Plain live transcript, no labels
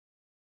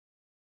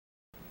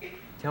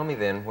Tell me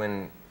then,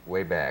 when,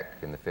 way back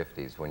in the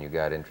 50s, when you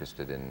got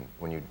interested in,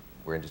 when you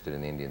were interested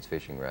in the Indians'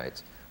 fishing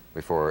rights,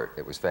 before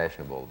it was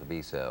fashionable to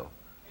be so,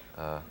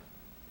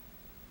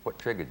 what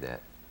triggered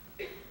that?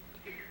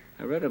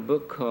 I read a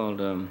book called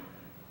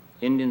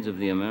Indians of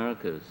the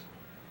Americas.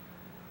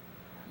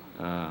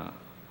 I,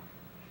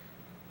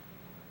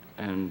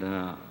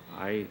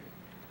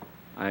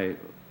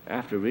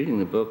 after reading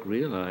the book,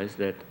 realized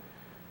that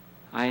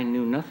I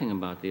knew nothing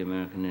about the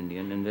American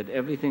Indian, and that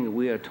everything that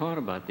we are taught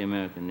about the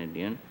American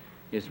Indian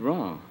is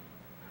wrong.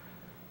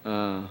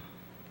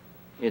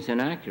 It's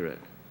inaccurate.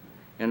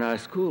 And our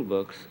school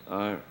books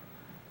are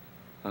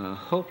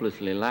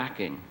hopelessly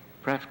lacking,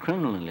 perhaps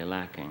criminally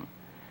lacking,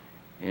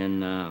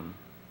 in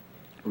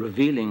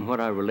revealing what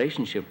our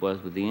relationship was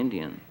with the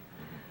Indian.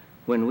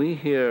 When we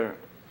hear,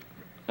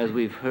 as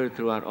we've heard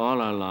throughout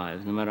all our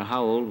lives, no matter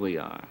how old we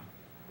are,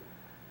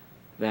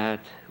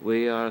 that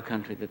we are a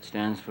country that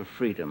stands for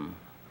freedom,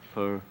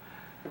 for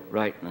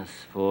rightness,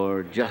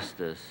 for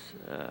justice,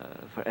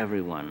 for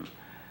everyone,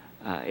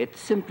 it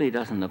simply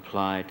doesn't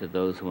apply to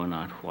those who are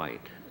not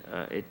white.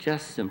 It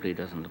just simply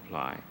doesn't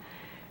apply.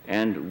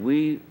 And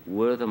we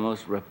were the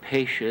most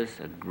rapacious,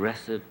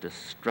 aggressive,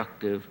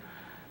 destructive,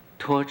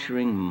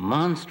 torturing,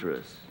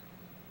 monstrous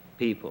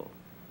people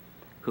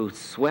who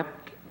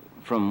swept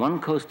from one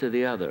coast to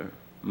the other,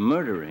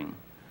 murdering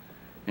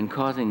and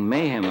causing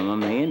mayhem among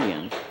the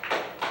Indians.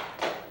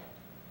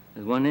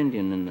 There's one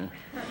Indian in the...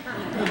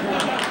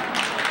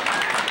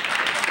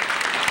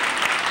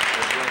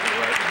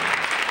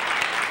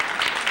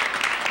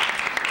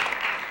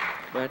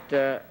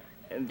 But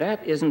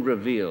that isn't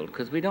revealed,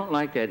 because we don't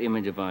like that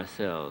image of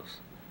ourselves.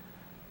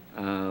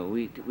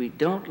 We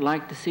don't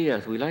like to see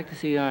us. We like to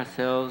see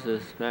ourselves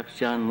as perhaps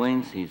John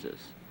Wayne sees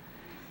us.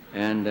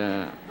 And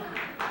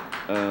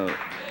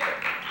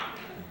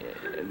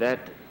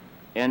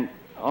and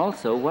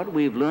also what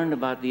we've learned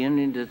about the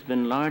Indians has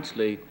been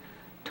largely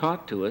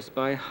taught to us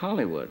by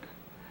Hollywood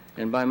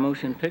and by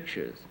motion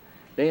pictures.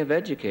 They have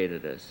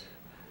educated us.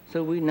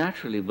 So we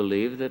naturally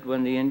believe that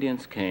when the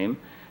Indians came,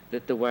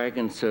 that the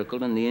wagons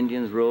circled and the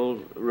Indians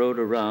rode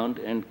around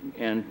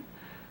and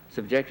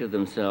subjected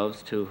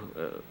themselves to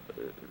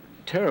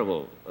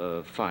terrible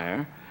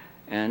fire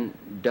and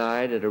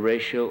died at a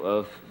ratio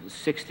of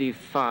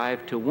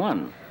 65 to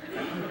 1.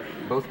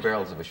 Both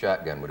barrels of a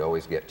shotgun would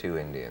always get 2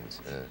 Indians.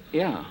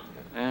 Yeah,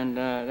 and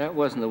that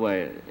wasn't the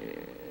way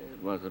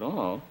it was at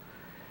all.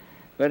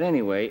 But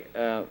anyway,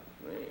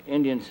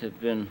 Indians have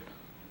been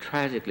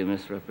tragically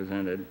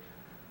misrepresented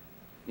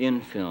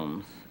in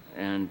films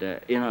and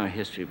in our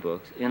history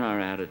books, in our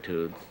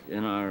attitudes,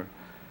 in our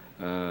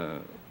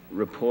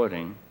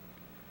reporting.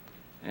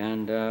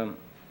 And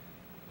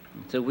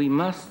so we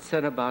must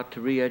set about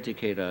to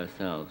re-educate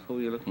ourselves. Who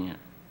are you looking at?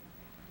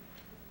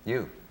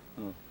 You.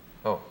 Oh.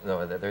 Oh,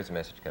 no, there's a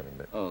message coming,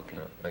 but... Oh, okay.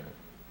 No,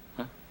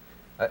 Huh?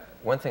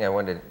 one thing I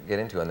wanted to get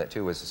into on that,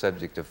 too, was the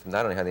subject of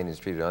not only how the Indians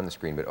treated on the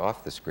screen, but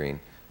off the screen.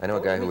 I know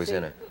a guy who was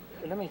in it.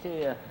 Let me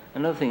say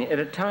another thing. At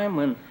a time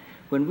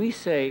when we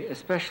say,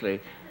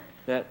 especially,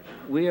 that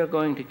we are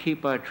going to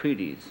keep our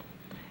treaties,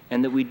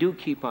 and that we do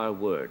keep our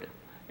word,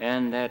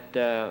 and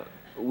that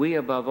we,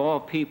 above all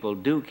people,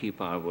 do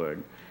keep our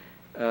word,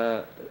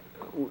 I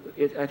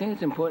think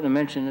it's important to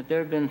mention that there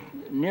have been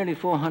nearly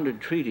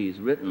 400 treaties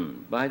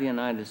written by the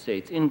United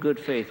States in good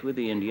faith with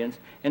the Indians,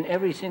 and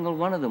every single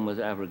one of them was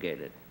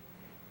abrogated.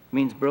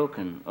 Means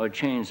broken or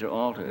changed or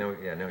altered. No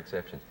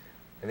exceptions.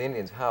 And the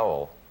Indians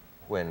howl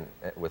when,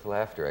 with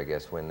laughter, I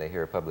guess, when they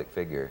hear a public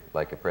figure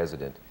like a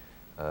president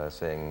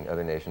saying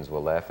other nations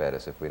will laugh at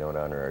us if we don't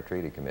honor our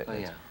treaty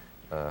commitments.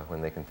 Oh, yeah.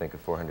 When they can think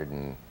of 400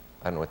 and,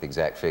 I don't know what the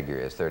exact figure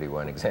is,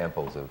 31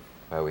 examples of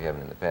how we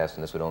haven't in the past,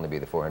 and this would only be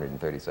the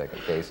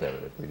 432nd case of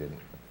it if we didn't.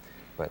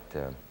 But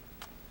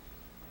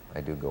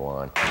I do go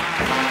on.